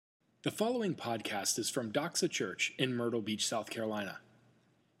The following podcast is from Doxa Church in Myrtle Beach, South Carolina.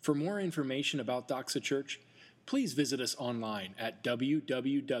 For more information about Doxa Church, please visit us online at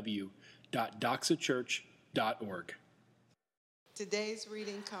www.doxachurch.org. Today's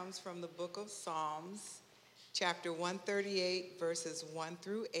reading comes from the book of Psalms, chapter 138, verses 1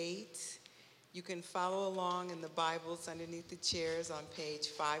 through 8. You can follow along in the Bibles underneath the chairs on page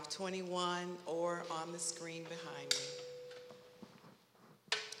 521 or on the screen behind me.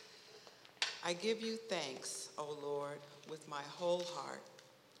 I give you thanks, O Lord, with my whole heart.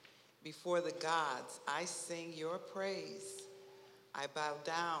 Before the gods, I sing your praise. I bow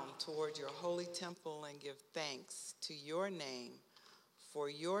down toward your holy temple and give thanks to your name for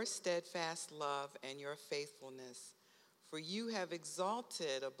your steadfast love and your faithfulness. For you have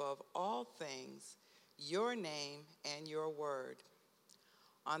exalted above all things your name and your word.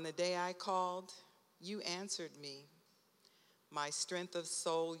 On the day I called, you answered me. My strength of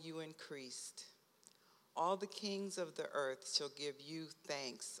soul you increased. All the kings of the earth shall give you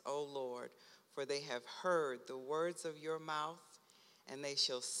thanks, O Lord, for they have heard the words of your mouth, and they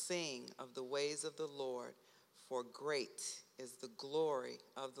shall sing of the ways of the Lord, for great is the glory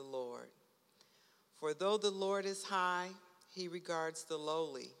of the Lord. For though the Lord is high, he regards the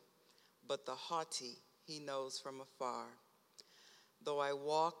lowly, but the haughty he knows from afar. Though I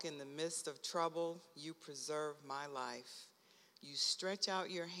walk in the midst of trouble, you preserve my life. You stretch out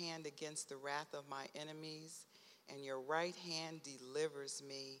your hand against the wrath of my enemies, and your right hand delivers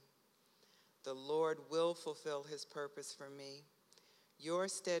me. The Lord will fulfill his purpose for me. Your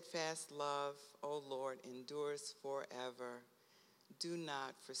steadfast love, O Lord, endures forever. Do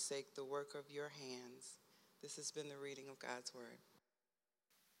not forsake the work of your hands. This has been the reading of God's word.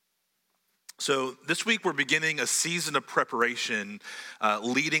 So this week we're beginning a season of preparation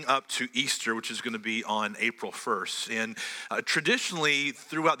leading up to Easter, which is going to be on April 1st. And traditionally,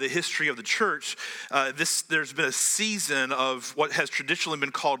 throughout the history of the church, there's been a season of what has traditionally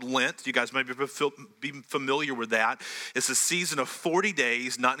been called Lent. You guys might be familiar with that. It's a season of 40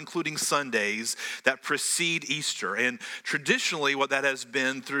 days, not including Sundays, that precede Easter. And traditionally, what that has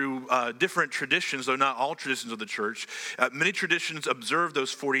been through different traditions, though not all traditions of the church, many traditions observe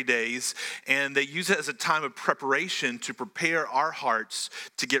those 40 days, and they use it as a time of preparation to prepare our hearts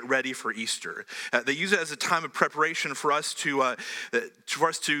to get ready for Easter. They use it as a time of preparation for us to,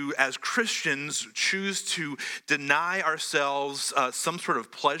 as Christians, choose to deny ourselves some sort of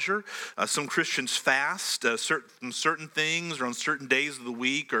pleasure. Some Christians fast certain things or on certain days of the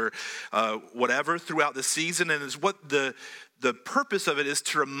week or whatever throughout the season. And it's what the purpose of it is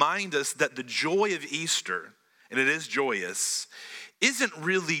to remind us that the joy of Easter, and it is joyous, isn't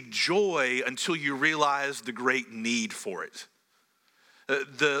really joy until you realize the great need for it.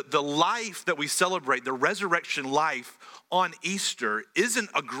 The life that we celebrate, the resurrection life on Easter, isn't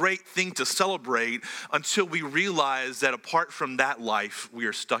a great thing to celebrate until we realize that apart from that life, we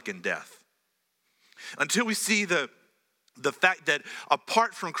are stuck in death. Until we see the fact that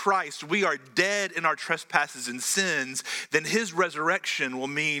apart from Christ, we are dead in our trespasses and sins, then his resurrection will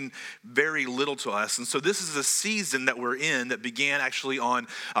mean very little to us. And so this is a season that we're in that began actually on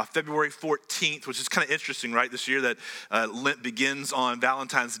February 14th, which is kind of interesting, right? This year that Lent begins on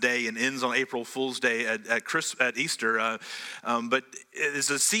Valentine's Day and ends on April Fool's Day at Easter. But it is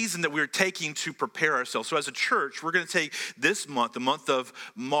a season that we're taking to prepare ourselves. So as a church, we're going to take this month, the month of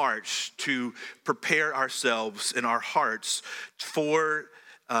March, to prepare ourselves in our hearts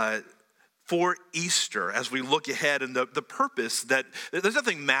for Easter as we look ahead, and the purpose that there's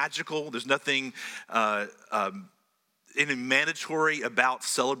nothing magical, there's nothing any mandatory about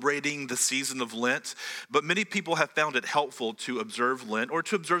celebrating the season of Lent, but many people have found it helpful to observe Lent or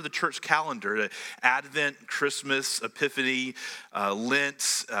to observe the church calendar, Advent, Christmas, Epiphany,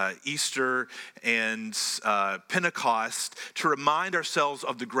 Lent, Easter, and Pentecost, to remind ourselves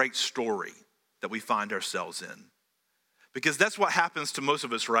of the great story that we find ourselves in. Because that's what happens to most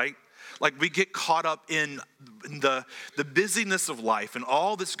of us, right? Like we get caught up in the busyness of life and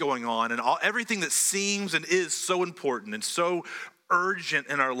all that's going on and everything that seems and is so important and so urgent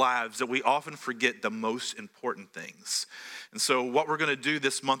in our lives that we often forget the most important things. And so what we're going to do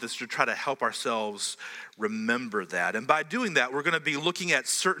this month is to try to help ourselves remember that. And by doing that, we're going to be looking at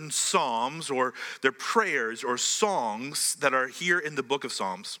certain psalms or their prayers or songs that are here in the book of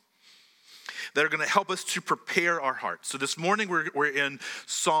Psalms that are going to help us to prepare our hearts. So this morning we're in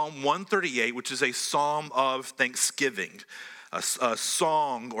Psalm 138, which is a psalm of thanksgiving. a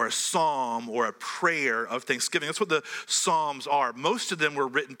song or a psalm or a prayer of thanksgiving. That's what the Psalms are. Most of them were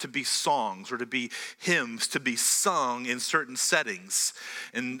written to be songs or to be hymns, to be sung in certain settings.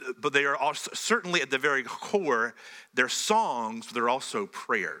 But they are also, certainly at the very core, they're songs, but they're also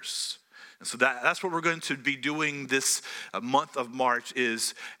prayers. And so that's what we're going to be doing this month of March,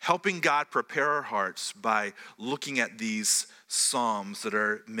 is helping God prepare our hearts by looking at these psalms that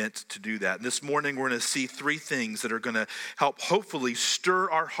are meant to do that. And this morning we're going to see three things that are going to help hopefully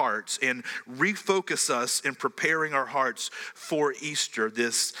stir our hearts and refocus us in preparing our hearts for Easter,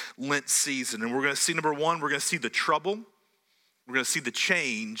 this Lent season. And we're going to see, number one, we're going to see the trouble, we're going to see the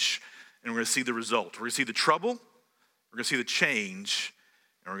change, and we're going to see the result. We're going to see the trouble, we're going to see the change,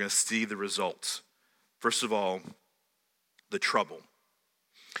 and we're going to see the results. First of all, the trouble.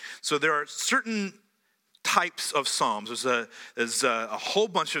 So there are certain types of psalms. There's a whole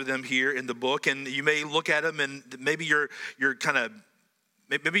bunch of them here in the book, and you may look at them and maybe you're kind of,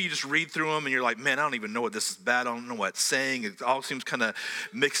 maybe you just read through them and you're like, man, I don't even know what this is about. I don't know what it's saying. It all seems kind of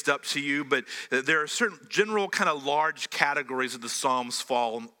mixed up to you. But there are certain general kind of large categories that the Psalms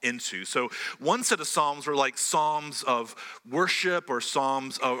fall into. So one set of Psalms were like Psalms of worship or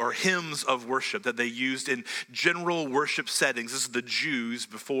Psalms or hymns of worship that they used in general worship settings. This is the Jews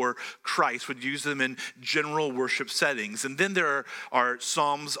before Christ would use them in general worship settings. And then there are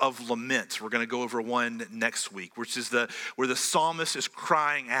Psalms of lament. We're going to go over one next week, which is where the psalmist is crying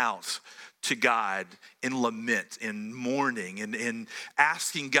out to God in lament, in mourning, and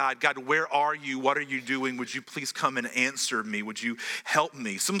asking God, where are you? What are you doing? Would you please come and answer me? Would you help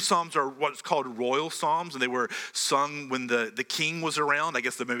me? Some psalms are what's called royal psalms, and they were sung when the king was around. I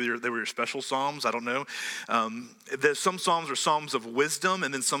guess maybe they were special psalms. I don't know. Some psalms are psalms of wisdom,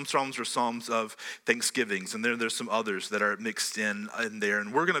 and then some psalms are psalms of thanksgivings, and there's some others that are mixed in there.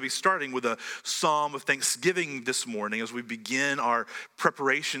 And we're going to be starting with a psalm of thanksgiving this morning as we begin our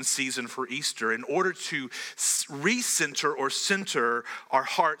preparation season for Easter, in order to recenter or center our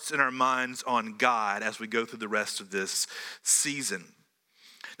hearts and our minds on God as we go through the rest of this season.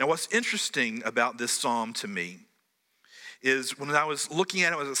 Now, what's interesting about this psalm to me is when I was looking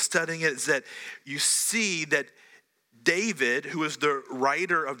at it, when I was studying it, is that you see that David, who is the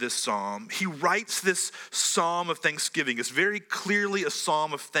writer of this psalm, he writes this psalm of thanksgiving. It's very clearly a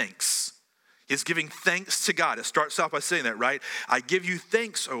psalm of thanks. Is giving thanks to God. It starts off by saying that, right? I give you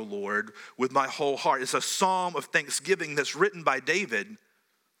thanks, O Lord, with my whole heart. It's a psalm of thanksgiving that's written by David.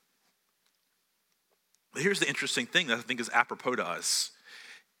 But here's the interesting thing that I think is apropos to us.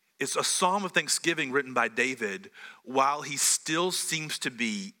 It's a psalm of thanksgiving written by David while he still seems to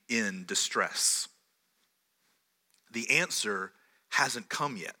be in distress. The answer hasn't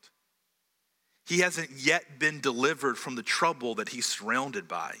come yet. He hasn't yet been delivered from the trouble that he's surrounded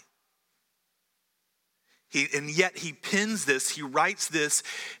by. And yet he pens this, he writes this,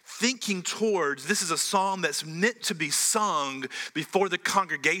 thinking towards, this is a psalm that's meant to be sung before the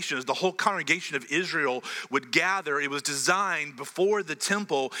congregation, as the whole congregation of Israel would gather. It was designed before the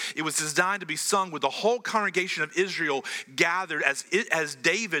temple. It was designed to be sung with the whole congregation of Israel gathered as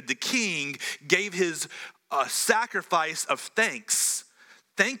David, the king, gave his sacrifice of thanks,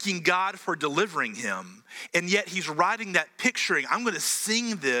 thanking God for delivering him. And yet he's writing that, picturing, I'm going to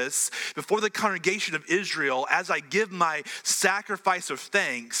sing this before the congregation of Israel as I give my sacrifice of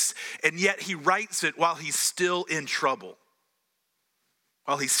thanks. And yet he writes it while he's still in trouble,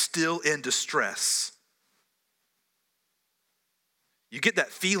 while he's still in distress. You get that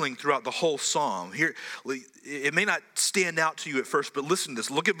feeling throughout the whole psalm. Here, it may not stand out to you at first, but listen to this.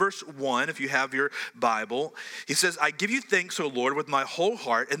 Look at verse 1 if you have your Bible. He says, I give you thanks, O Lord, with my whole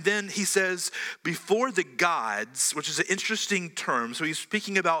heart. And then he says, before the gods, which is an interesting term. So he's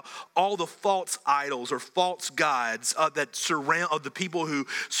speaking about all the false idols or false gods that surround the people who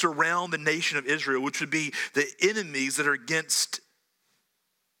surround the nation of Israel, which would be the enemies that are against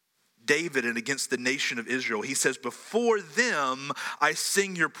David and against the nation of Israel. He says, before them, I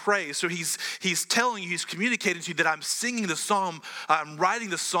sing your praise. So he's telling you, he's communicating to you that I'm singing the psalm, I'm writing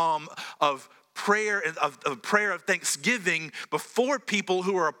the psalm of prayer and of prayer of thanksgiving before people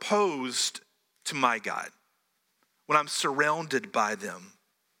who are opposed to my God, when I'm surrounded by them.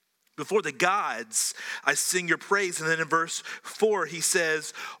 Before the gods, I sing your praise. And then in verse 4, he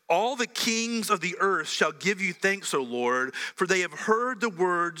says, all the kings of the earth shall give you thanks, O Lord, for they have heard the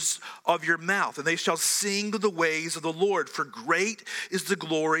words of your mouth, and they shall sing the ways of the Lord, for great is the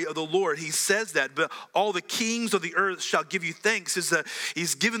glory of the Lord. He says that, but all the kings of the earth shall give you thanks.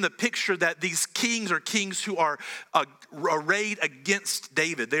 He's given the picture that these kings are kings who are arrayed against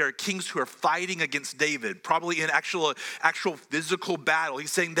David. They are kings who are fighting against David, probably in actual physical battle.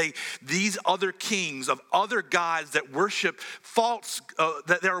 He's saying these other kings of other gods that worship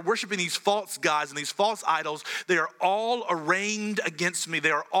that they are worshiping these false gods and these false idols, they are all arraigned against me.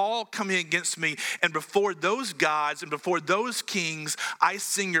 They are all coming against me. And before those gods and before those kings, I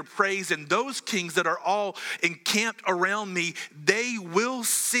sing your praise. And those kings that are all encamped around me, they will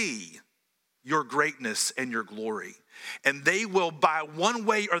see your greatness and your glory. And they will, by one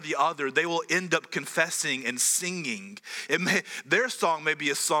way or the other, they will end up confessing and singing. Their song may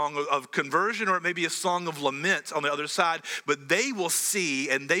be a song of conversion, or it may be a song of lament on the other side, but they will see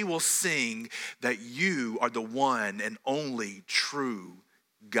and they will sing that you are the one and only true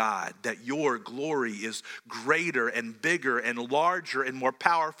God, that your glory is greater and bigger and larger and more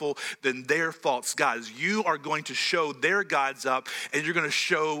powerful than their false gods. You are going to show their gods up, and you're going to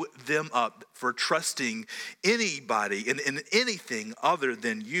show them up for trusting anybody in anything other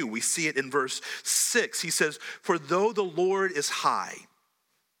than you. We see it in verse 6. He says, "For though the Lord is high,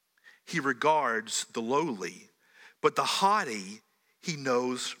 he regards the lowly, but the haughty he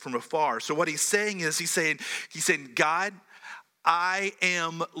knows from afar." So what he's saying is, he's saying, God, I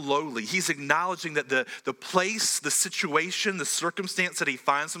am lowly. He's acknowledging that the place, the situation, the circumstance that he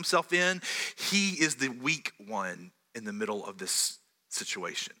finds himself in, he is the weak one in the middle of this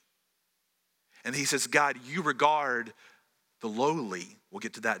situation. And he says, God, you regard the lowly, we'll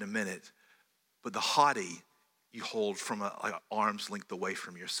get to that in a minute, but the haughty you hold from an arm's length away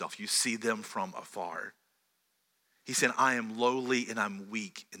from yourself. You see them from afar. He said, I am lowly and I'm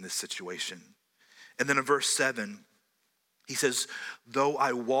weak in this situation. And then in verse 7, he says, though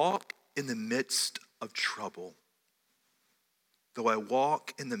I walk in the midst of trouble, though I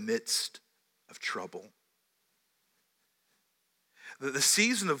walk in the midst of trouble. The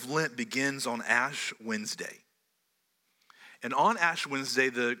season of Lent begins on Ash Wednesday. And on Ash Wednesday,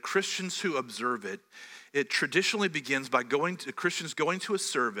 the Christians who observe it, it traditionally begins by Christians going to a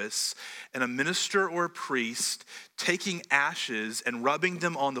service and a minister or a priest taking ashes and rubbing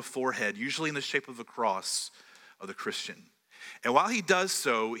them on the forehead, usually in the shape of a cross of the Christian. And while he does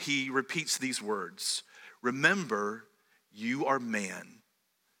so, he repeats these words, remember, you are man.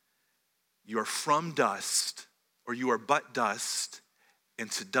 You are from dust, or you are but dust, and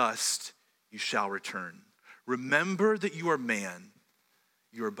to dust you shall return. Remember that you are man,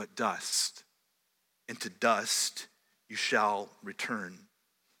 you are but dust, and to dust you shall return.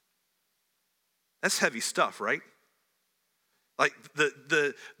 That's heavy stuff, right? Like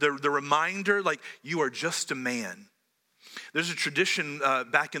the reminder, like you are just a man. There's a tradition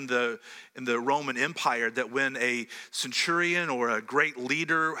back in the Roman Empire that when a centurion or a great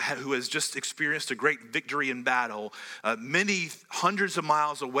leader who has just experienced a great victory in battle, many hundreds of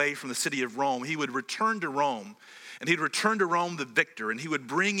miles away from the city of Rome, he would return to Rome. And he'd return to Rome the victor, and he would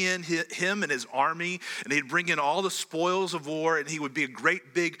bring in him and his army, and he'd bring in all the spoils of war, and he would be a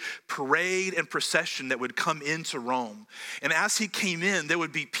great big parade and procession that would come into Rome. And as he came in, there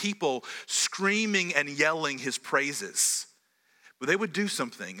would be people screaming and yelling his praises. But they would do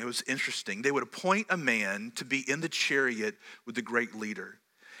something. It was interesting. They would appoint a man to be in the chariot with the great leader.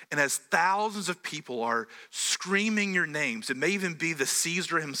 And as thousands of people are screaming your names, it may even be the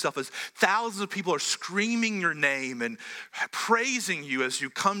Caesar himself, as thousands of people are screaming your name and praising you as you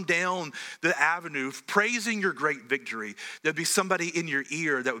come down the avenue, praising your great victory, there'd be somebody in your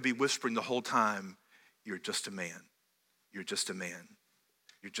ear that would be whispering the whole time, you're just a man, you're just a man,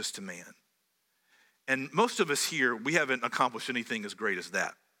 you're just a man. And most of us here, we haven't accomplished anything as great as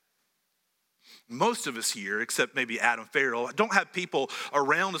that. Most of us here, except maybe Adam Farrell, don't have people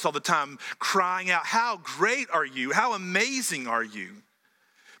around us all the time crying out, how great are you? How amazing are you?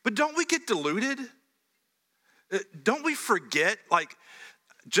 But don't we get deluded? Don't we forget like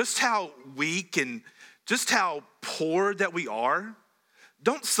just how weak and just how poor that we are?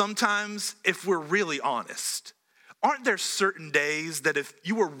 Don't sometimes, if we're really honest, aren't there certain days that if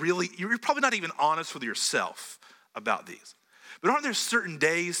you were really, you're probably not even honest with yourself about these. But aren't there certain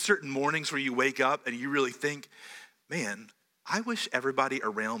days, certain mornings where you wake up and you really think, man, I wish everybody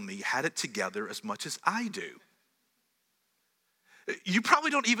around me had it together as much as I do. You probably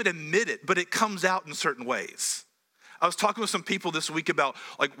don't even admit it, but it comes out in certain ways. I was talking with some people this week about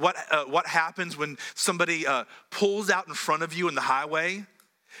like what happens when somebody pulls out in front of you in the highway.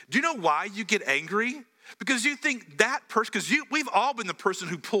 Do you know why you get angry? Because you think that person, because we've all been the person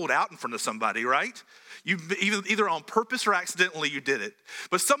who pulled out in front of somebody, right? You either on purpose or accidentally you did it.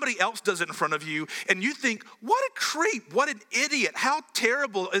 But somebody else does it in front of you and you think, what a creep, what an idiot, how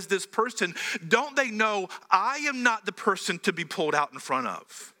terrible is this person? Don't they know I am not the person to be pulled out in front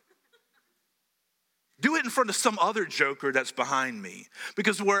of? Do it in front of some other joker that's behind me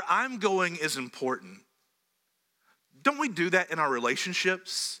because where I'm going is important. Don't we do that in our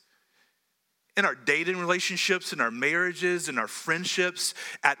relationships? in our dating relationships, in our marriages, in our friendships,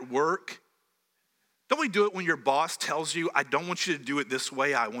 at work? Don't we do it when your boss tells you, I don't want you to do it this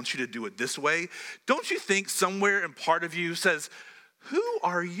way, I want you to do it this way? Don't you think somewhere in part of you says, who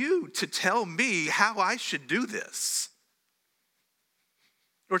are you to tell me how I should do this?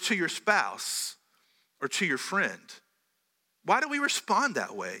 Or to your spouse, or to your friend. Why do we respond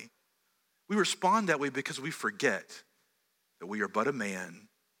that way? We respond that way because we forget that we are but a man,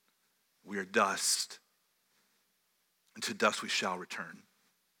 we are dust, and to dust we shall return.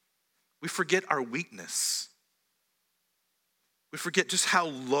 We forget our weakness. We forget just how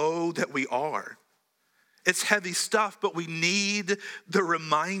low that we are. It's heavy stuff, but we need the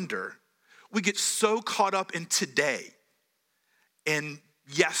reminder. We get so caught up in today and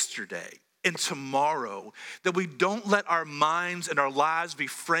yesterday and tomorrow that we don't let our minds and our lives be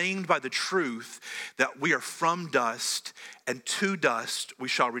framed by the truth that we are from dust and to dust we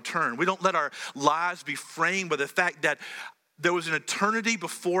shall return. We don't let our lives be framed by the fact that there was an eternity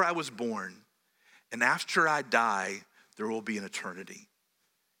before I was born, and after I die, there will be an eternity.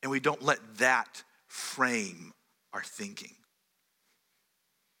 And we don't let that frame our thinking.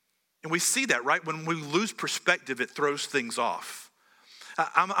 And we see that, right? When we lose perspective, it throws things off.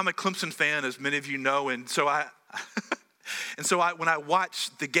 I'm a Clemson fan, as many of you know, and so when I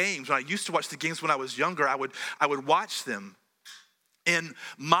watch the games, when I used to watch the games when I was younger, I would watch them, and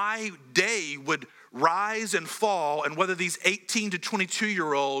my day would rise and fall, and whether these 18 to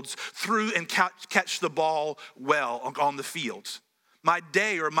 22-year-olds threw and catch the ball well on the field. My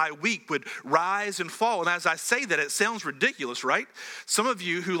day or my week would rise and fall. And as I say that, it sounds ridiculous, right? Some of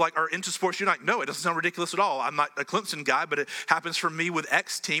you who are into sports, you're like, no, it doesn't sound ridiculous at all. I'm not a Clemson guy, but it happens for me with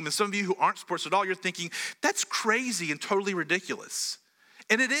X team. And some of you who aren't sports at all, you're thinking, that's crazy and totally ridiculous.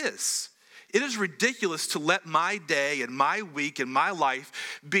 And it is. It is ridiculous to let my day and my week and my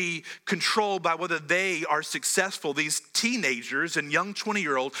life be controlled by whether they are successful, these teenagers and young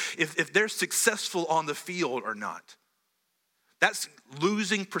 20-year-olds, if they're successful on the field or not. That's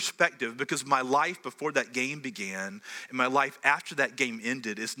losing perspective, because my life before that game began and my life after that game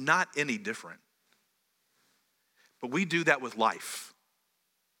ended is not any different. But we do that with life.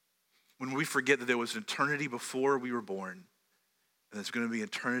 When we forget that there was an eternity before we were born, and there's going to be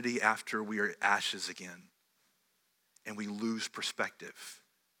eternity after we are ashes again. And we lose perspective.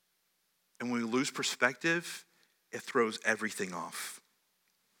 And when we lose perspective, it throws everything off.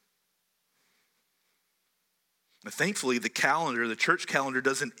 Now, thankfully, the church calendar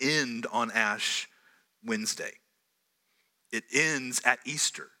doesn't end on Ash Wednesday. It ends at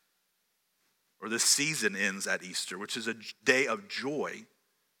Easter, or the season ends at Easter, which is a day of joy.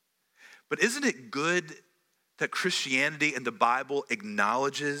 But isn't it good that Christianity and the Bible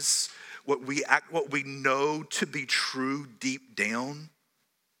acknowledges what we know to be true deep down?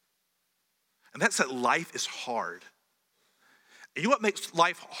 And that's that life is hard. And you know what makes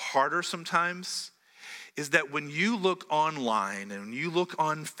life harder sometimes? Is that when you look online and you look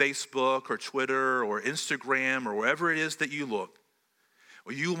on Facebook or Twitter or Instagram or wherever it is that you look,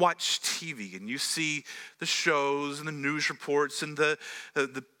 or you watch TV and you see the shows and the news reports and the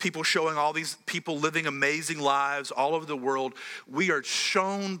people showing all these people living amazing lives all over the world, we are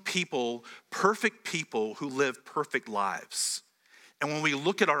shown perfect people who live perfect lives. And when we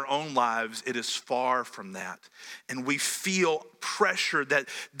look at our own lives, it is far from that. And we feel pressure that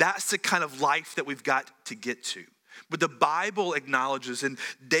that's the kind of life that we've got to get to. But the Bible acknowledges, and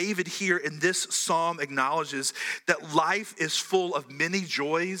David here in this psalm acknowledges, that life is full of many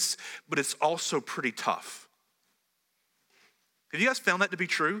joys, but it's also pretty tough. Have you guys found that to be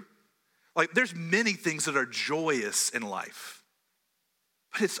true? There's many things that are joyous in life,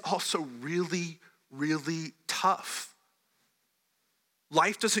 but it's also really, really tough.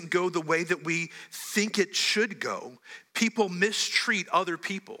 Life doesn't go the way that we think it should go. People mistreat other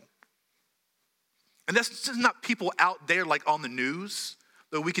people. And that's just not people out there on the news,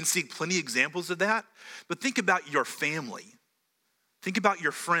 though we can see plenty of examples of that. But think about your family. Think about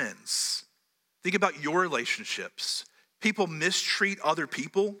your friends. Think about your relationships. People mistreat other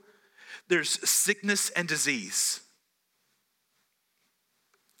people. There's sickness and disease.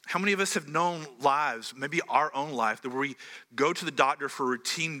 How many of us have known lives, maybe our own life, where we go to the doctor for a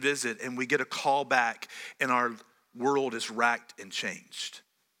routine visit and we get a call back and our world is racked and changed?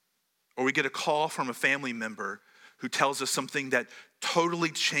 Or we get a call from a family member who tells us something that totally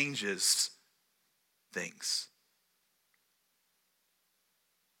changes things.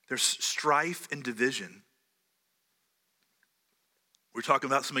 There's strife and division. We were talking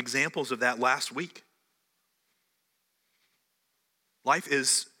about some examples of that last week. Life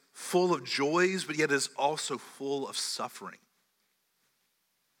is full of joys, but yet is also full of suffering.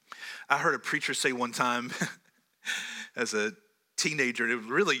 I heard a preacher say one time as a teenager, and it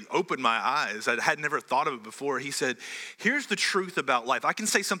really opened my eyes. I had never thought of it before. He said, here's the truth about life. I can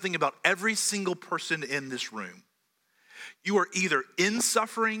say something about every single person in this room. You are either in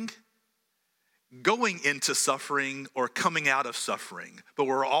suffering, going into suffering, or coming out of suffering, but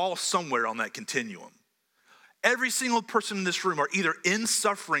we're all somewhere on that continuum. Every single person in this room are either in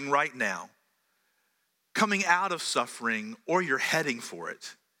suffering right now, coming out of suffering, or you're heading for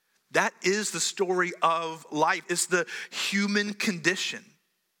it. That is the story of life. It's the human condition.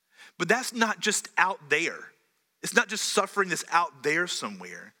 But that's not just out there. It's not just suffering that's out there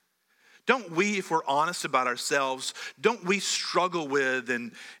somewhere. Don't we, if we're honest about ourselves, don't we struggle with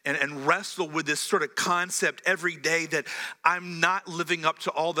and wrestle with this sort of concept every day that I'm not living up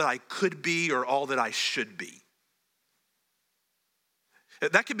to all that I could be or all that I should be?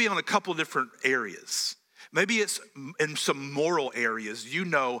 That could be on a couple different areas. Maybe it's in some moral areas. You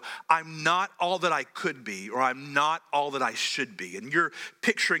know, I'm not all that I could be, or I'm not all that I should be. And you're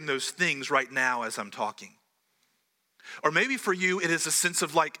picturing those things right now as I'm talking. Or maybe for you, it is a sense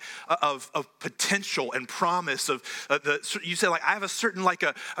of of potential and promise you say I have a certain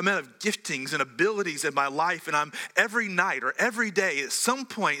amount of giftings and abilities in my life, and I'm every night or every day at some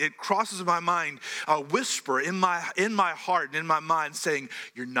point it crosses my mind a whisper in my heart and in my mind saying,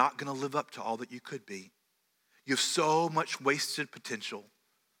 you're not going to live up to all that you could be. You have so much wasted potential.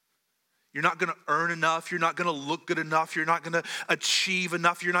 You're not going to earn enough. You're not going to look good enough. You're not going to achieve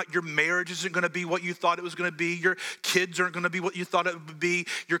enough. Your marriage isn't going to be what you thought it was going to be. Your kids aren't going to be what you thought it would be.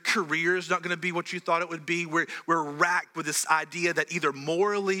 Your career is not going to be what you thought it would be. We're racked with this idea that either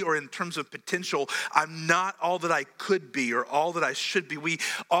morally or in terms of potential, I'm not all that I could be or all that I should be.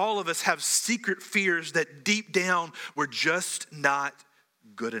 All of us have secret fears that deep down we're just not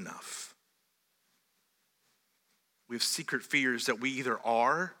good enough. We have secret fears that we either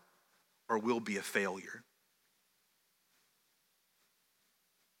are or will be a failure.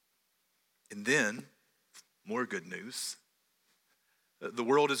 And then, more good news. The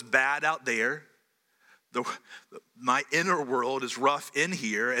world is bad out there. My inner world is rough in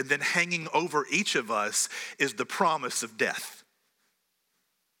here. And then hanging over each of us is the promise of death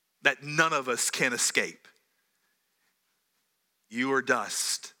that none of us can escape. You are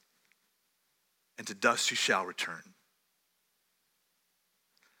dust, and to dust you shall return.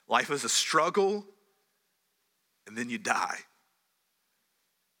 Life is a struggle, and then you die.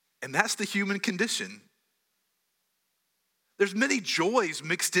 And that's the human condition. There's many joys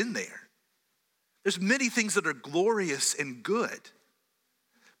mixed in there. There's many things that are glorious and good.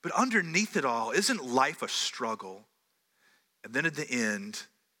 But underneath it all, isn't life a struggle? And then at the end,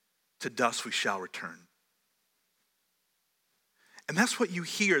 to dust we shall return. And that's what you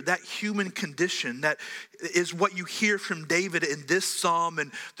hear, that human condition, that is what you hear from David in this psalm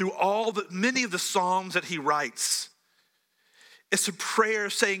and through many of the psalms that he writes. It's a prayer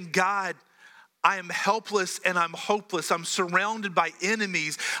saying, God, I am helpless and I'm hopeless. I'm surrounded by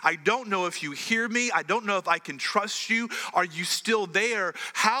enemies. I don't know if you hear me. I don't know if I can trust you. Are you still there?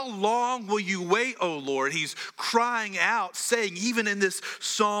 How long will you wait, O Lord? He's crying out, saying, even in this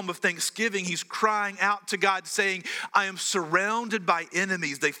psalm of thanksgiving, he's crying out to God saying, I am surrounded by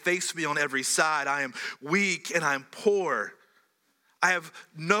enemies. They face me on every side. I am weak and I'm poor. I have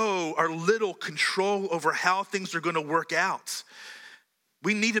no or little control over how things are going to work out.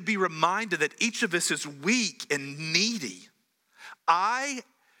 We need to be reminded that each of us is weak and needy.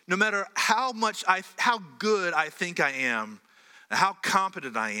 No matter how good I think I am, how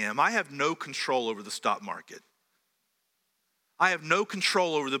competent I am, I have no control over the stock market. I have no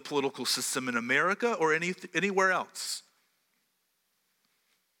control over the political system in America or anywhere else.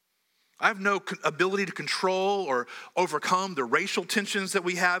 I have no ability to control or overcome the racial tensions that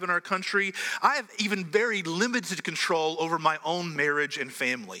we have in our country. I have even very limited control over my own marriage and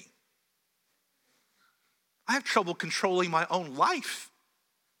family. I have trouble controlling my own life.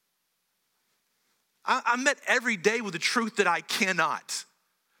 I'm met every day with the truth that I cannot,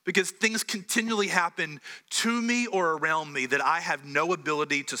 because things continually happen to me or around me that I have no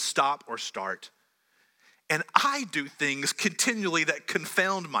ability to stop or start. And I do things continually that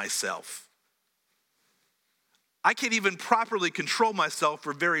confound myself. I can't even properly control myself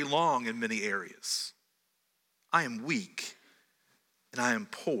for very long in many areas. I am weak and I am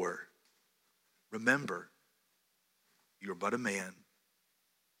poor. Remember, you're but a man.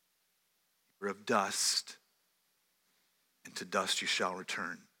 You're of dust, and to dust you shall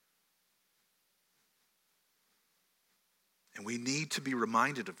return. And we need to be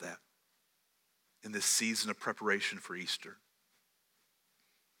reminded of that in this season of preparation for Easter,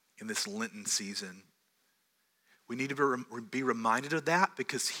 in this Lenten season. We need to be reminded of that,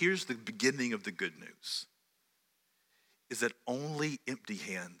 because here's the beginning of the good news, is that only empty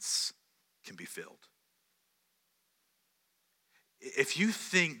hands can be filled. If you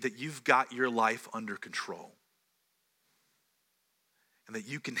think that you've got your life under control and that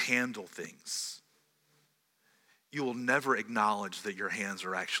you can handle things, you will never acknowledge that your hands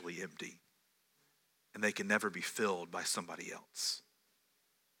are actually empty and they can never be filled by somebody else.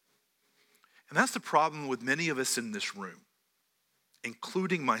 And that's the problem with many of us in this room,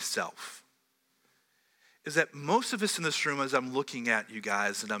 including myself, is that most of us in this room, as I'm looking at you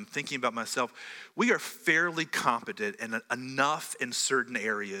guys and I'm thinking about myself, we are fairly competent and enough in certain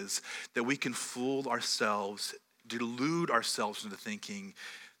areas that we can fool ourselves, delude ourselves into thinking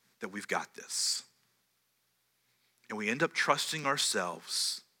that we've got this. And we end up trusting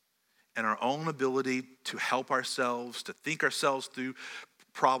ourselves and our own ability to help ourselves, to think ourselves through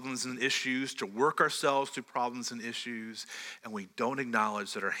problems and issues, to work ourselves through problems and issues, and we don't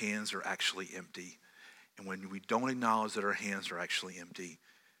acknowledge that our hands are actually empty. And when we don't acknowledge that our hands are actually empty,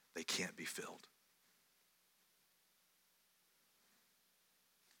 they can't be filled.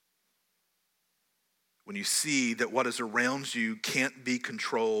 When you see that what is around you can't be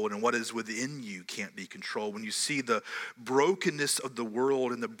controlled and what is within you can't be controlled, when you see the brokenness of the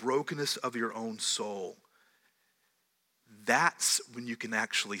world and the brokenness of your own soul, that's when you can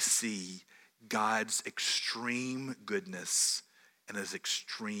actually see God's extreme goodness and his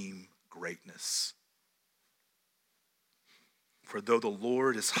extreme greatness. For though the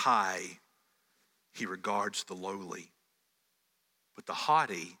Lord is high, he regards the lowly, but the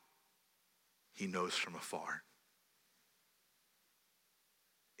haughty he knows from afar.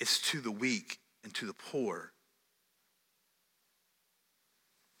 It's to the weak and to the poor,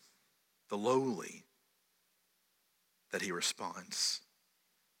 the lowly, that he responds.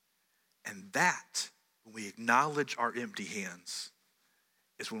 And that, when we acknowledge our empty hands,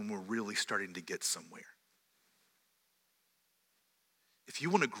 is when we're really starting to get somewhere. If you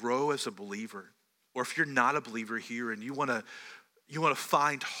want to grow as a believer, or if you're not a believer here and you want to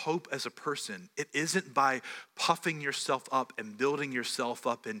find hope as a person, it isn't by puffing yourself up and building yourself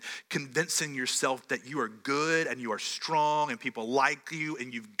up and convincing yourself that you are good and you are strong and people like you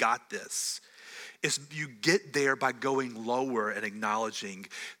and you've got this. You get there by going lower and acknowledging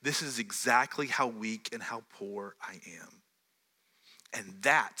this is exactly how weak and how poor I am. And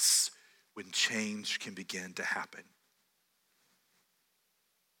that's when change can begin to happen.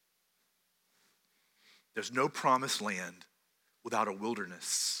 There's no promised land without a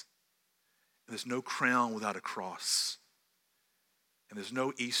wilderness. And there's no crown without a cross. And there's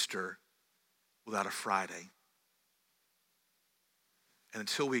no Easter without a Friday. And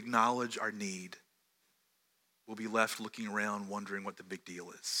until we acknowledge our need, we'll be left looking around wondering what the big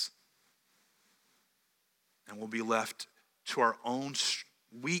deal is. And we'll be left to our own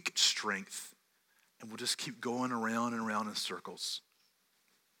weak strength, and we'll just keep going around and around in circles.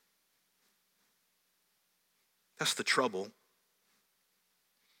 That's the trouble.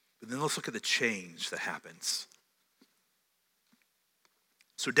 But then let's look at the change that happens.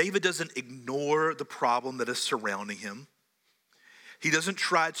 So David doesn't ignore the problem that is surrounding him. He doesn't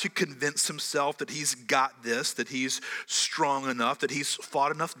try to convince himself that he's got this, that he's strong enough, that he's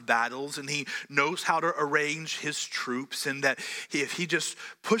fought enough battles and he knows how to arrange his troops, and that if he just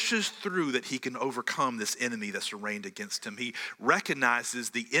pushes through that he can overcome this enemy that's arrayed against him. He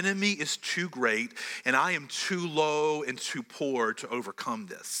recognizes the enemy is too great and I am too low and too poor to overcome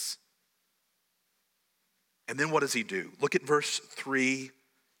this. And then what does he do? Look at verse 3.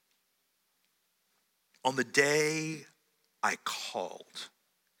 On the day I called.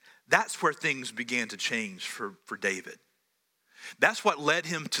 That's where things began to change for David. That's what led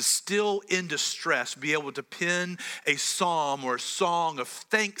him to, still in distress, be able to pen a psalm or a song of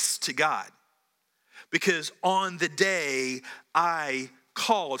thanks to God. Because on the day I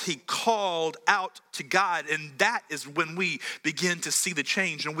called, he called out to God, and that is when we begin to see the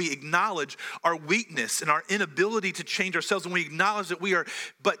change, and we acknowledge our weakness and our inability to change ourselves, and we acknowledge that we are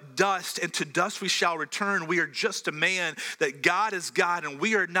but dust, and to dust we shall return. We are just a man, that God is God and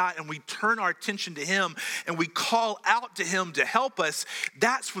we are not, and we turn our attention to him and we call out to him to help us.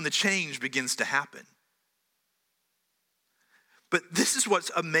 That's when the change begins to happen. But this is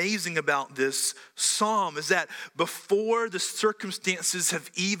what's amazing about this psalm, is that before the circumstances have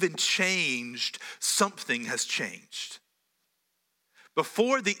even changed, something has changed.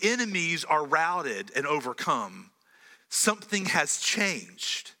 Before the enemies are routed and overcome, something has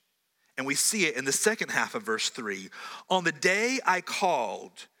changed. And we see it in the second half of verse 3. On the day I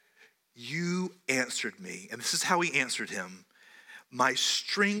called, you answered me. And this is how he answered him. My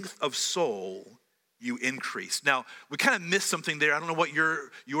strength of soul, you increased. Now, we kind of missed something there. I don't know what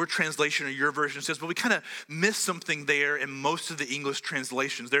your translation or your version says, but we kind of missed something there in most of the English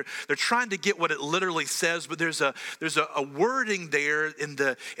translations. They're trying to get what it literally says, but there's a wording there in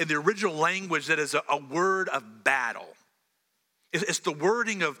the original language that is a word of battle. It's the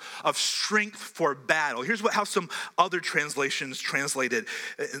wording of strength for battle. Here's how some other translations translate it.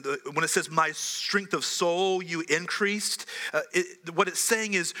 When it says, my strength of soul you increased, what it's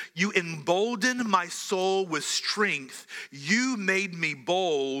saying is, you emboldened my soul with strength. You made me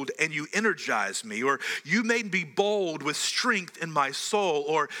bold and you energized me. Or you made me bold with strength in my soul.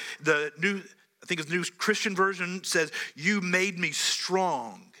 Or the New Christian Version says, you made me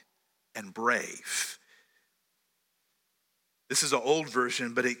strong and brave. This is an old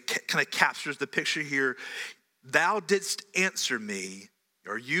version, but it kind of captures the picture here. Thou didst answer me,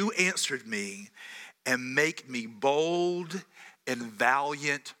 or you answered me, and make me bold and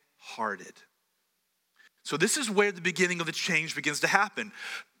valiant hearted. So this is where the beginning of the change begins to happen.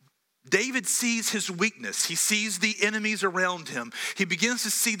 David sees his weakness. He sees the enemies around him. He begins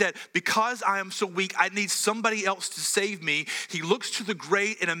to see that because I am so weak, I need somebody else to save me. He looks to the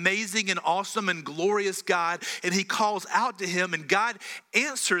great and amazing and awesome and glorious God, and he calls out to him, and God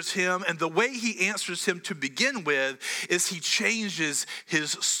answers him. And the way he answers him to begin with is he changes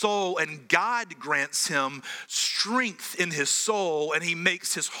his soul, and God grants him strength in his soul, and he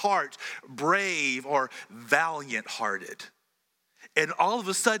makes his heart brave or valiant-hearted. And all of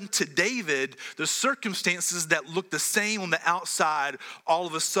a sudden to David, the circumstances that look the same on the outside all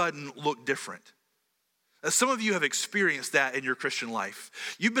of a sudden look different. Some of you have experienced that in your Christian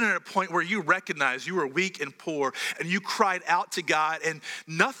life. You've been at a point where you recognize you were weak and poor, and you cried out to God, and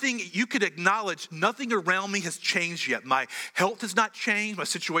you could acknowledge nothing around me has changed yet. My health has not changed. My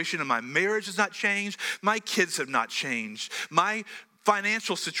situation in my marriage has not changed. My kids have not changed. My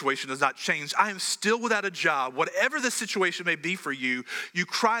financial situation has not changed. I am still without a job. Whatever the situation may be for you, you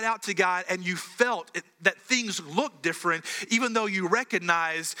cried out to God and you felt that things look different, even though you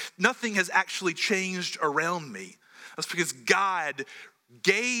recognize nothing has actually changed around me. That's because God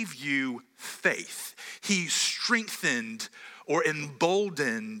gave you faith. He strengthened or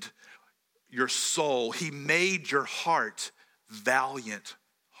emboldened your soul. He made your heart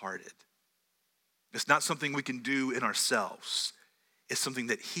valiant-hearted. It's not something we can do in ourselves. It's something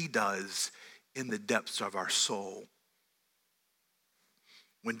that he does in the depths of our soul.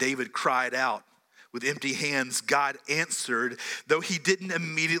 When David cried out with empty hands, God answered, though he didn't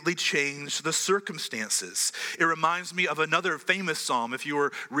immediately change the circumstances. It reminds me of another famous psalm. If you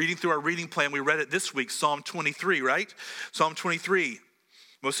were reading through our reading plan, we read it this week, Psalm 23, right? Psalm 23.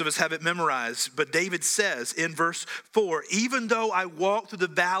 Most of us have it memorized, but David says in verse 4, even though I walk through the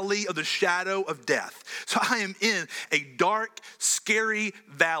valley of the shadow of death. So I am in a dark, scary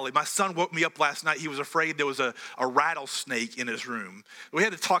valley. My son woke me up last night. He was afraid there was a rattlesnake in his room. We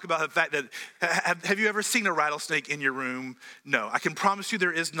had to talk about the fact that, have you ever seen a rattlesnake in your room? No, I can promise you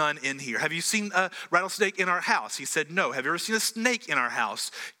there is none in here. Have you seen a rattlesnake in our house? He said, no. Have you ever seen a snake in our house?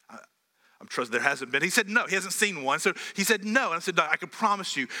 I'm trusting there hasn't been. He said, no, he hasn't seen one. So he said, no. And I said, no, I can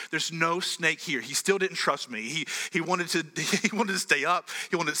promise you there's no snake here. He still didn't trust me. He wanted to stay up.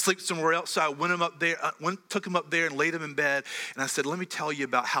 He wanted to sleep somewhere else. So I took him up there and laid him in bed. And I said, let me tell you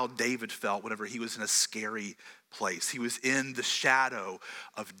about how David felt whenever he was in a scary place. He was in the shadow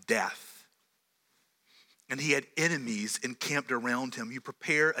of death. And he had enemies encamped around him. You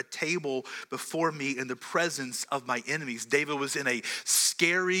prepare a table before me in the presence of my enemies. David was in a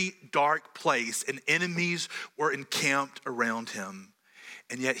scary, dark place, and enemies were encamped around him.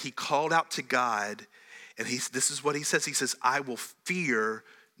 And yet he called out to God, and this is what he says. He says, I will fear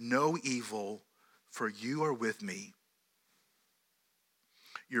no evil, for you are with me.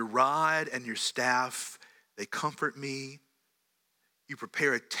 Your rod and your staff, they comfort me. You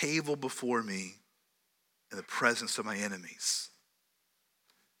prepare a table before me in the presence of my enemies.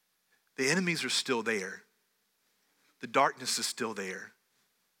 The enemies are still there. The darkness is still there.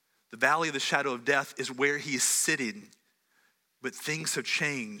 The valley of the shadow of death is where he is sitting. But things have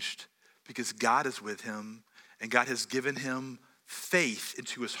changed because God is with him, and God has given him faith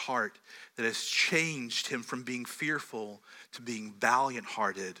into his heart that has changed him from being fearful to being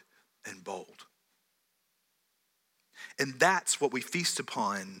valiant-hearted and bold. And that's what we feast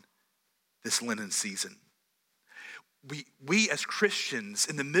upon this Lenten season. We as Christians,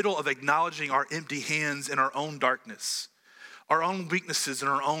 in the middle of acknowledging our empty hands and our own darkness, our own weaknesses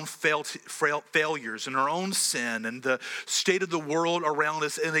and our own failures and our own sin and the state of the world around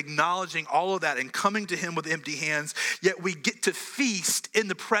us, and acknowledging all of that and coming to him with empty hands, yet we get to feast in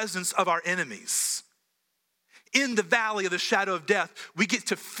the presence of our enemies. in the valley of the shadow of death, we get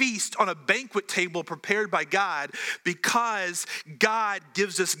to feast on a banquet table prepared by God because God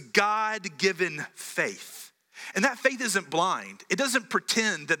gives us God-given faith. And that faith isn't blind. It doesn't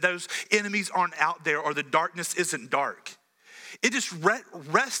pretend that those enemies aren't out there or the darkness isn't dark. It just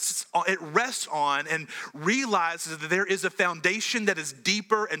rests on and realizes that there is a foundation that is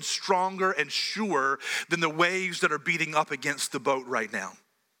deeper and stronger and surer than the waves that are beating up against the boat right now.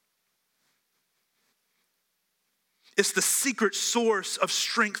 It's the secret source of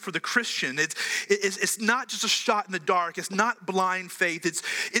strength for the Christian. It's not just a shot in the dark. It's not blind faith.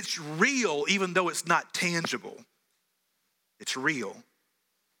 It's real, even though it's not tangible. It's real.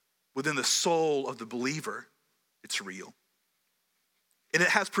 Within the soul of the believer, it's real. And it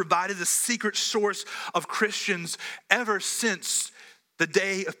has provided the secret source of Christians ever since the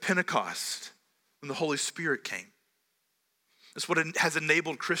day of Pentecost, when the Holy Spirit came. It's what has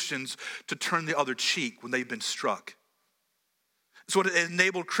enabled Christians to turn the other cheek when they've been struck. It's what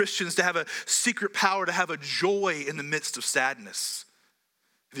enabled Christians to have a secret power, to have a joy in the midst of sadness.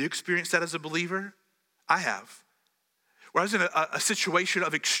 Have you experienced that as a believer? I have. Where I was in a situation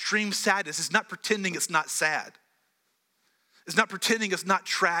of extreme sadness, it's not pretending it's not sad. It's not pretending it's not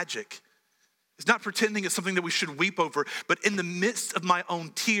tragic. It's not pretending it's something that we should weep over. But in the midst of my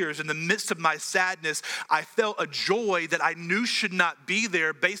own tears, in the midst of my sadness, I felt a joy that I knew should not be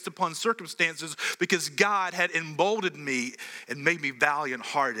there based upon circumstances because God had emboldened me and made me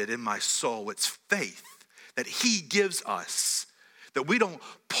valiant-hearted in my soul. It's faith that he gives us, that we don't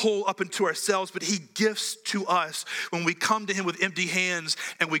pull up into ourselves, but he gives to us when we come to him with empty hands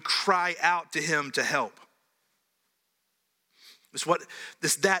and we cry out to him to help.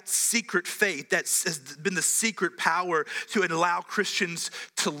 It's that secret faith that has been the secret power to allow Christians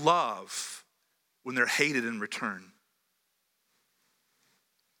to love when they're hated in return.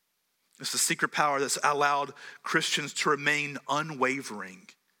 It's the secret power that's allowed Christians to remain unwavering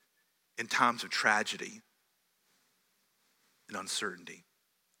in times of tragedy and uncertainty.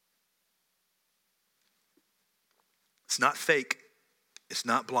 It's not fake, it's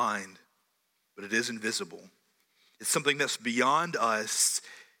not blind, but it is invisible. It's something that's beyond us,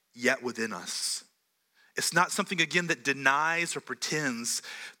 yet within us. It's not something, again, that denies or pretends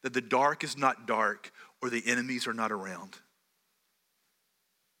that the dark is not dark or the enemies are not around.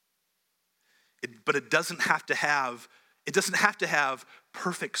 But it doesn't have to have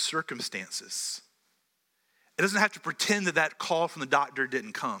perfect circumstances. It doesn't have to pretend that call from the doctor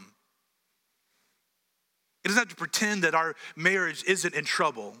didn't come. It doesn't have to pretend that our marriage isn't in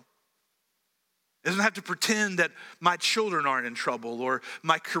trouble. It doesn't have to pretend that my children aren't in trouble or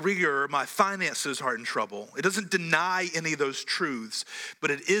my career or my finances aren't in trouble. It doesn't deny any of those truths,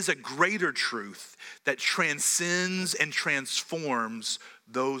 but it is a greater truth that transcends and transforms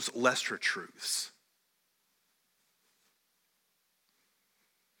those lesser truths.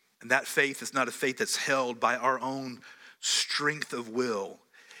 And that faith is not a faith that's held by our own strength of will.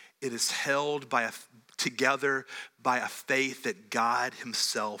 It is held together by a faith that God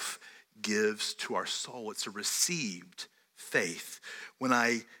himself gives to our soul. It's a received faith. When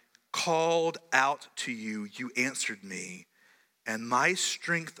I called out to you, you answered me, and my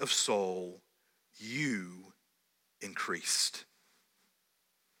strength of soul you increased.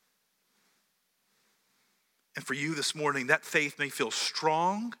 And for you this morning, that faith may feel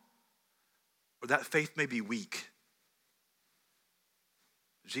strong or that faith may be weak.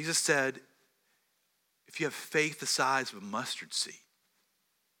 Jesus said, if you have faith the size of a mustard seed,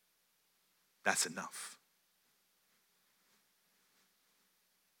 that's enough.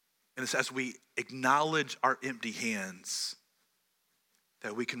 And it's as we acknowledge our empty hands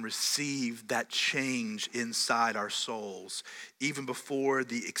that we can receive that change inside our souls, even before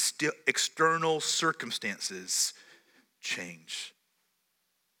the external circumstances change.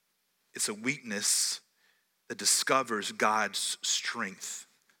 It's a weakness that discovers God's strength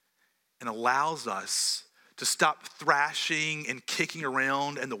and allows us to stop thrashing and kicking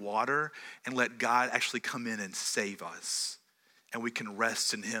around in the water and let God actually come in and save us. And we can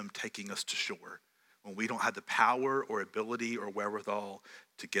rest in him taking us to shore when we don't have the power or ability or wherewithal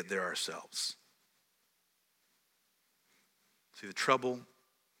to get there ourselves. See the trouble,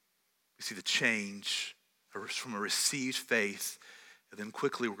 we see the change from a received faith, and then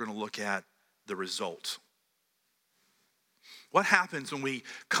quickly we're going to look at the result. What happens when we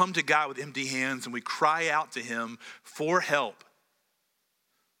come to God with empty hands and we cry out to him for help?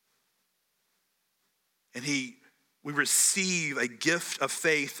 And we receive a gift of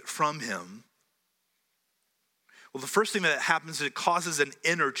faith from him. Well, the first thing that happens is it causes an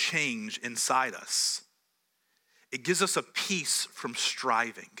inner change inside us. It gives us a peace from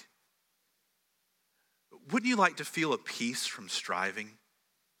striving. Wouldn't you like to feel a peace from striving?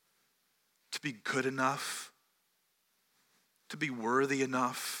 To be good enough? To be worthy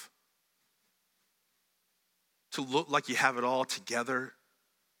enough? To look like you have it all together?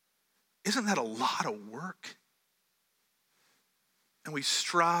 Isn't that a lot of work? And we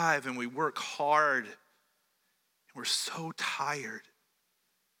strive and we work hard and we're so tired.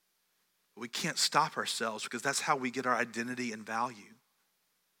 But we can't stop ourselves because that's how we get our identity and value.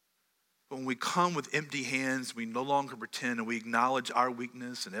 But when we come with empty hands, we no longer pretend and we acknowledge our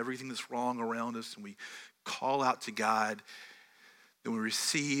weakness and everything that's wrong around us and we call out to God, then we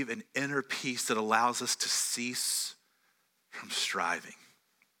receive an inner peace that allows us to cease from striving.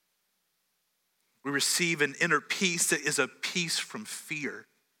 We receive an inner peace that is a peace from fear.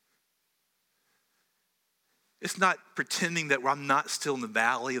 It's not pretending that I'm not still in the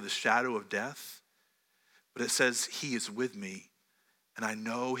valley of the shadow of death, but it says he is with me, and I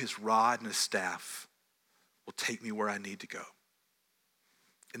know his rod and his staff will take me where I need to go.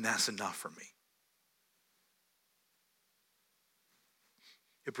 And that's enough for me.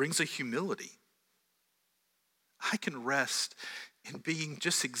 It brings a humility. I can rest in being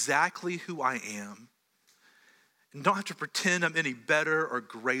just exactly who I am and don't have to pretend I'm any better or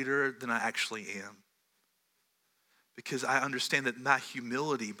greater than I actually am. Because I understand that my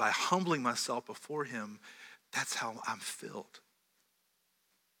humility, by humbling myself before him, that's how I'm filled.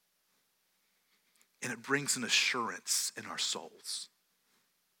 And it brings an assurance in our souls.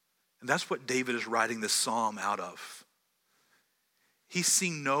 And that's what David is writing this psalm out of. He's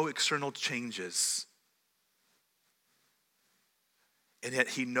seen no external changes. And yet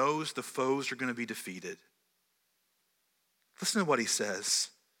he knows the foes are going to be defeated. Listen to what he says.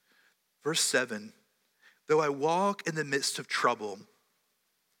 Verse 7, though I walk in the midst of trouble,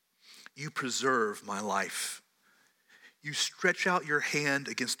 you preserve my life. You stretch out your hand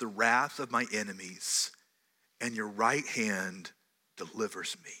against the wrath of my enemies, and your right hand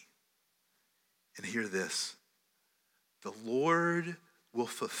delivers me. And hear this, the Lord will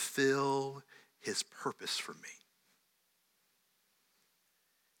fulfill his purpose for me.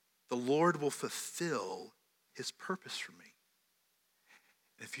 The Lord will fulfill his purpose for me.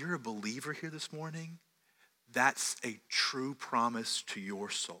 And if you're a believer here this morning, that's a true promise to your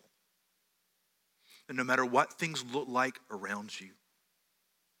soul. And no matter what things look like around you,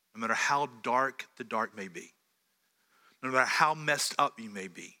 no matter how dark the dark may be, no matter how messed up you may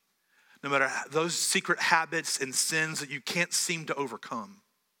be, no matter those secret habits and sins that you can't seem to overcome,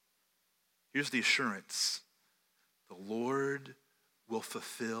 here's the assurance. The Lord will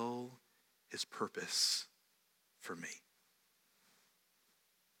fulfill his purpose for me.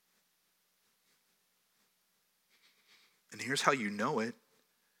 And here's how you know it,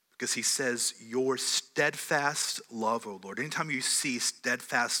 because he says, your steadfast love, O Lord. Anytime you see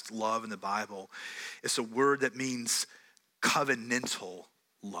steadfast love in the Bible, it's a word that means covenantal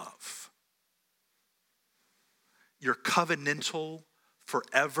love. Your covenantal,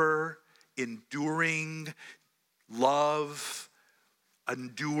 forever enduring love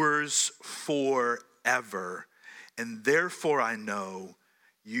endures forever. And therefore I know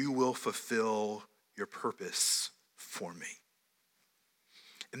you will fulfill your purpose for me.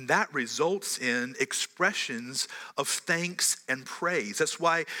 And that results in expressions of thanks and praise. That's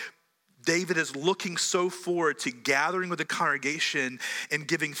why David is looking so forward to gathering with the congregation and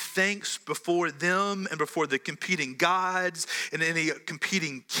giving thanks before them and before the competing gods and any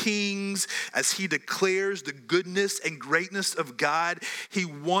competing kings as he declares the goodness and greatness of God. He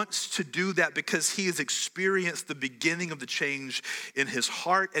wants to do that because he has experienced the beginning of the change in his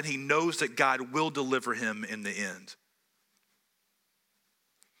heart, and he knows that God will deliver him in the end.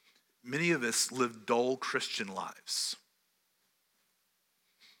 Many of us live dull Christian lives.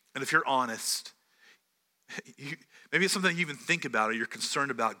 And if you're honest, maybe it's something you even think about or you're concerned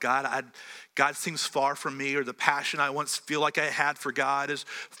about. God seems far from me, or the passion I once feel like I had for God is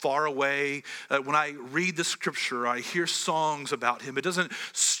far away. When I read the scripture, I hear songs about him. It doesn't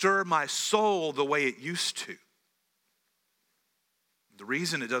stir my soul the way it used to. The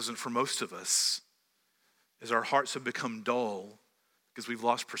reason it doesn't for most of us is our hearts have become dull because we've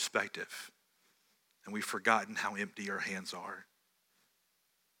lost perspective and we've forgotten how empty our hands are.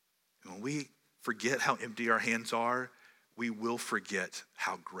 And when we forget how empty our hands are, we will forget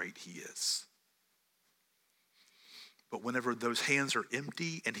how great he is. But whenever those hands are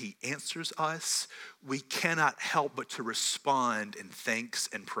empty and he answers us, we cannot help but to respond in thanks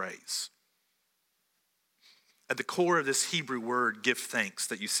and praise. At the core of this Hebrew word, give thanks,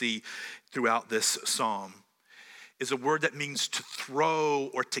 that you see throughout this psalm, is a word that means to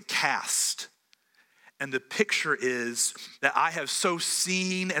throw or to cast. And the picture is that I have so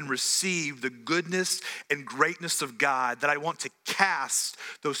seen and received the goodness and greatness of God that I want to cast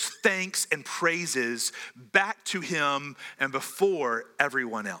those thanks and praises back to him and before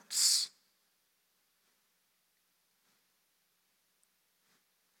everyone else.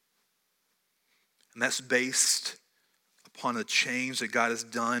 And that's based upon a change that God has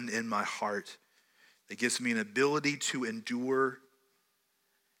done in my heart that gives me an ability to endure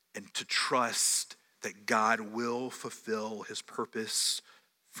and to trust that God will fulfill his purpose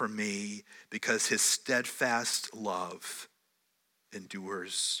for me because his steadfast love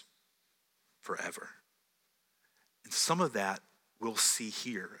endures forever. And some of that we'll see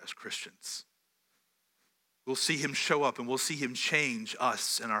here as Christians. We'll see him show up and we'll see him change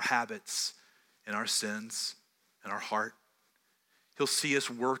us and our habits and our sins and our heart. He'll see us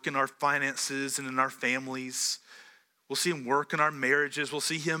work in our finances and in our families. We'll see him work in our marriages. We'll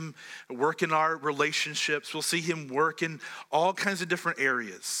see him work in our relationships. We'll see him work in all kinds of different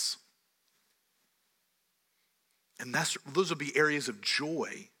areas. And those will be areas of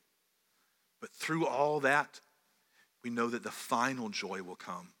joy. But through all that, we know that the final joy will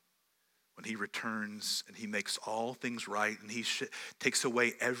come when he returns and he makes all things right and he takes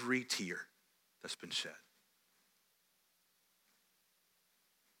away every tear that's been shed.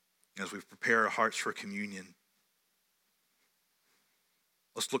 As we prepare our hearts for communion,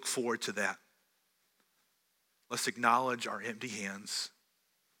 let's look forward to that. Let's acknowledge our empty hands.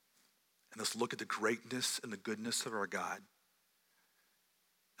 And let's look at the greatness and the goodness of our God.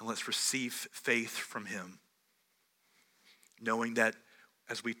 And let's receive faith from him. Knowing that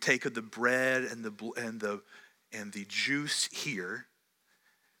as we take of the bread and the juice here,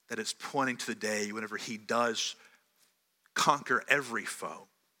 that it's pointing to the day whenever he does conquer every foe.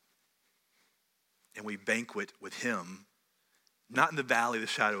 And we banquet with him, not in the valley of the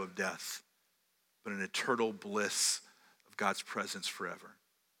shadow of death, but in eternal bliss of God's presence forever.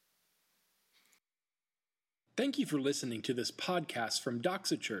 Thank you for listening to this podcast from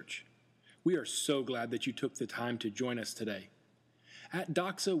Doxa Church. We are so glad that you took the time to join us today. At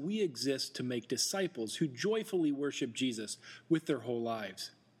Doxa, we exist to make disciples who joyfully worship Jesus with their whole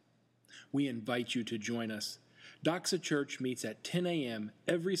lives. We invite you to join us. Doxa Church meets at 10 a.m.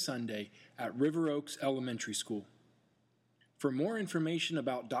 every Sunday at River Oaks Elementary School. For more information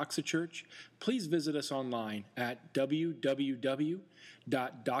about Doxa Church, please visit us online at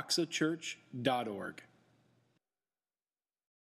www.doxachurch.org.